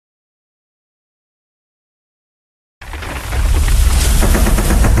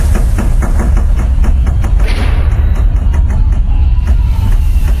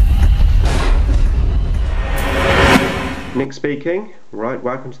speaking. Right,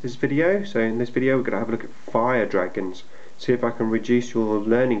 welcome to this video. So in this video we're going to have a look at fire dragons. See if I can reduce your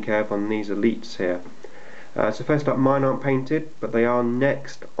learning curve on these elites here. So first up, mine aren't painted, but they are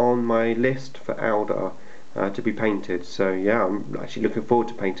next on my list for Eldar to be painted. So yeah, I'm actually looking forward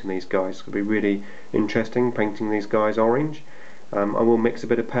to painting these guys. It's going to be really interesting painting these guys orange. I will mix a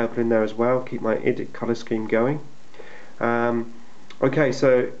bit of purple in there as well, keep my IDIC colour scheme going. Okay,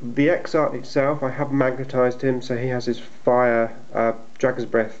 so the X-Art itself, I have magnetised him, so he has his fire, Dragon's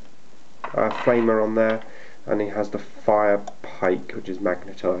Breath flamer on there, and he has the fire pike, which is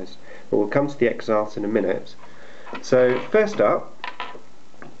magnetised. But we'll come to the X-Art in a minute. So first up,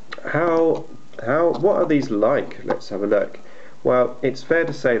 what are these like? Let's have a look. Well, it's fair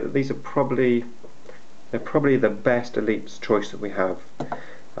to say that these are probably the best elites choice that we have.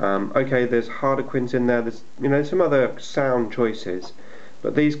 Okay, there's Harlequins in there, there's some other sound choices,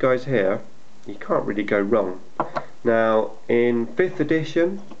 but these guys here, you can't really go wrong. Now, in 5th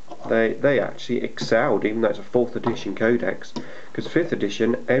edition, they actually excelled, even though it's a 4th edition codex, because 5th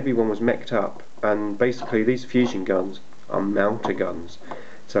edition, everyone was mech'd up, and basically these fusion guns are melter guns,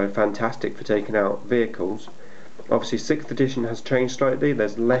 so fantastic for taking out vehicles. Obviously 6th edition has changed slightly,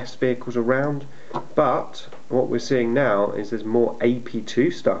 there's less vehicles around, but what we're seeing now is there's more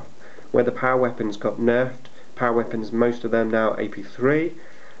AP2 stuff, where the power weapons got nerfed. Power weapons, most of them now AP3.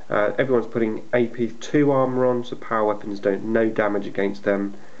 Everyone's putting AP2 armour on, so power weapons don't no damage against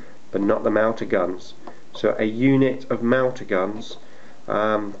them, but not the melter guns. So a unit of melter guns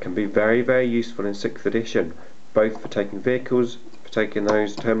can be very, very useful in 6th edition, both for taking vehicles, for taking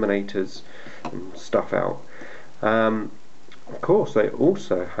those Terminators and stuff out. Of course, they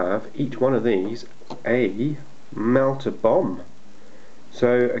also have, each one of these, a melter bomb.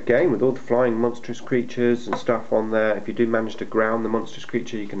 So again, with all the flying monstrous creatures and stuff on there, if you do manage to ground the monstrous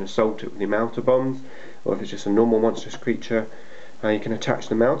creature, you can assault it with your melter bombs, or if it's just a normal monstrous creature, you can attach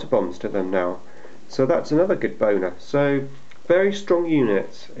the melter bombs to them now. So that's another good bonus. So very strong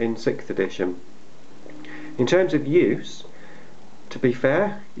units in 6th edition. In terms of use, to be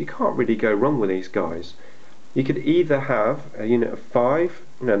fair, you can't really go wrong with these guys. You could either have a unit of 5,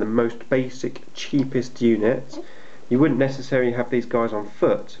 the most basic, cheapest units. You wouldn't necessarily have these guys on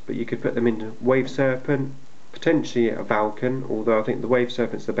foot, but you could put them into Wave Serpent, potentially a Valken, although I think the Wave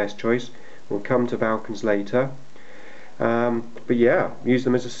Serpent's the best choice. We'll come to Valkens later. But yeah, use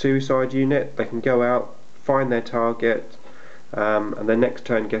them as a suicide unit. They can go out, find their target, and their next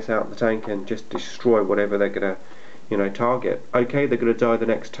turn get out the tank and just destroy whatever they're going to target. Okay, they're going to die the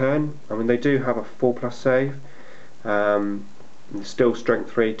next turn. I mean, they do have a 4+ save, still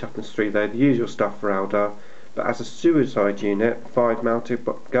strength 3, toughness 3, they're the usual stuff for Eldar, but as a suicide unit, 5 melted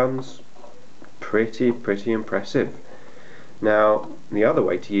guns, pretty impressive. Now, the other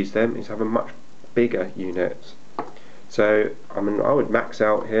way to use them is have a much bigger unit. So, I mean, I would max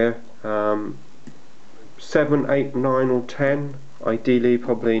out here 7, 8, 9 or 10, ideally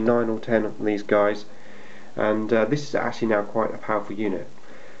probably 9 or 10 of these guys. And this is actually now quite a powerful unit.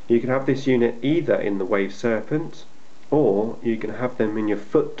 You can have this unit either in the Wave Serpent, or you can have them in your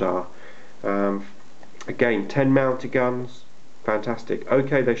Footdar. Again, 10 mounted guns, fantastic.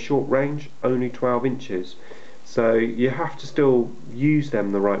 Okay, they're short range, only 12 inches, so you have to still use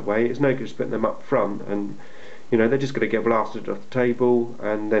them the right way. It's no good just putting them up front, and they're just going to get blasted off the table,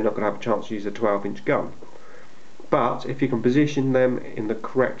 and they're not going to have a chance to use a 12-inch gun. But if you can position them in the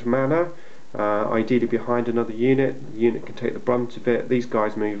correct manner, ideally behind another unit, the unit can take the brunt of it, these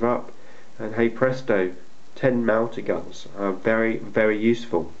guys move up, and hey presto, 10 melter guns are very, very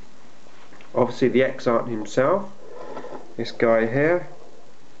useful. Obviously the X-Art himself, this guy here,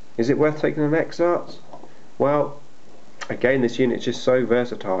 is it worth taking an X-Art? Well, again, this unit's just so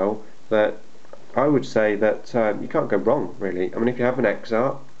versatile that I would say that you can't go wrong, really. I mean, if you have an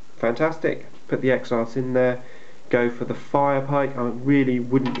X-Art, fantastic, put the X-Art in there. Go for the fire pike. I really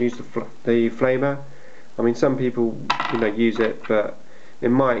wouldn't use the flamer. I mean, some people use it, but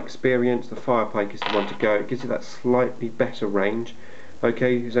in my experience the fire pike is the one to go. It gives you that slightly better range.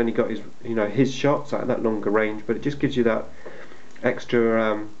 Okay, he's only got his shots at that longer range, but it just gives you that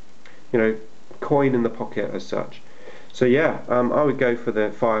extra coin in the pocket as such. So yeah, I would go for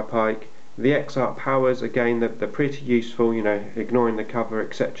the fire pike. The X-Art powers, again, they're pretty useful, ignoring the cover,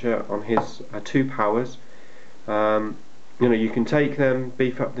 etc. on his 2 powers. You can take them,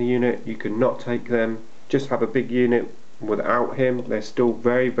 beef up the unit, you can not take them, just have a big unit without him. They're still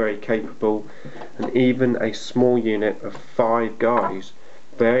very, very capable, and even a small unit of 5 guys,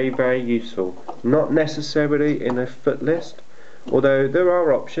 very, very useful. Not necessarily in a foot list, although there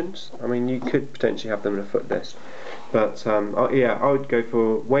are options. I mean, you could potentially have them in a foot list, but yeah, I would go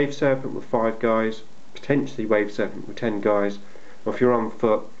for Wave Serpent with 5 guys, potentially wave 7 with 10 guys, or if you're on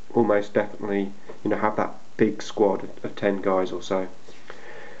foot, almost definitely, you know, have that big squad of 10 guys or so.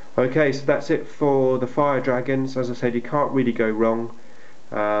 Okay, so that's it for the fire dragons. As I said, you can't really go wrong.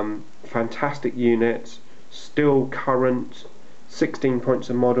 Fantastic unit, still current, 16 points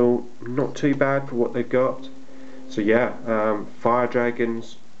a model, not too bad for what they've got. So yeah, fire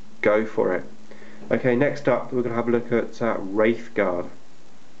dragons, go for it. Okay, next up we're going to have a look at Wraith Guard.